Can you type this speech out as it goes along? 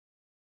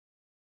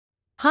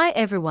Hi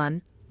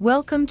everyone,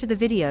 welcome to the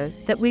video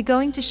that we're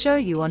going to show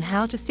you on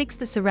how to fix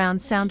the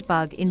surround sound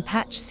bug in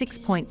patch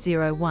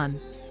 6.01.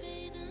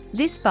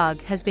 This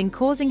bug has been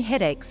causing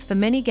headaches for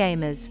many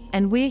gamers,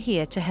 and we're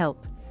here to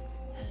help.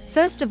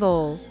 First of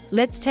all,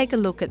 let's take a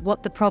look at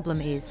what the problem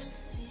is.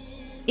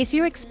 If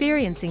you're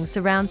experiencing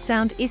surround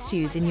sound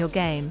issues in your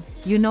game,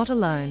 you're not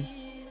alone.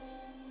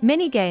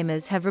 Many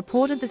gamers have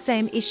reported the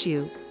same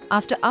issue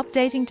after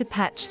updating to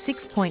patch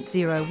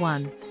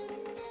 6.01.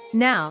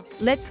 Now,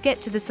 let's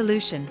get to the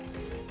solution.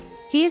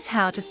 Here's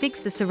how to fix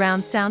the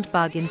surround sound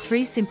bug in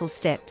 3 simple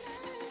steps.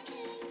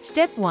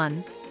 Step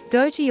 1.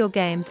 Go to your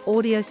game's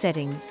audio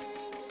settings.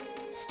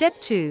 Step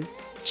 2.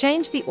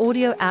 Change the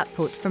audio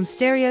output from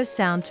stereo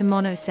sound to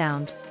mono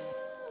sound.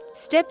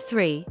 Step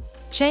 3.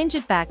 Change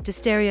it back to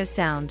stereo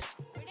sound.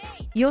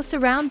 Your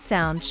surround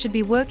sound should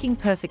be working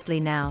perfectly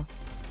now.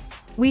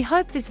 We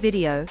hope this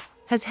video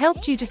has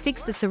helped you to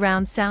fix the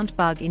surround sound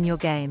bug in your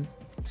game.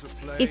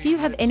 If you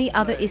have any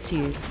other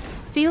issues,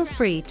 feel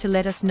free to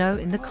let us know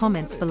in the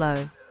comments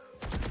below.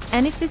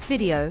 And if this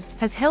video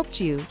has helped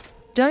you,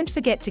 don't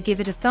forget to give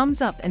it a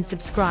thumbs up and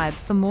subscribe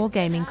for more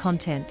gaming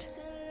content.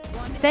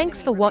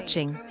 Thanks for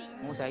watching.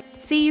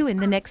 See you in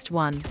the next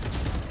one.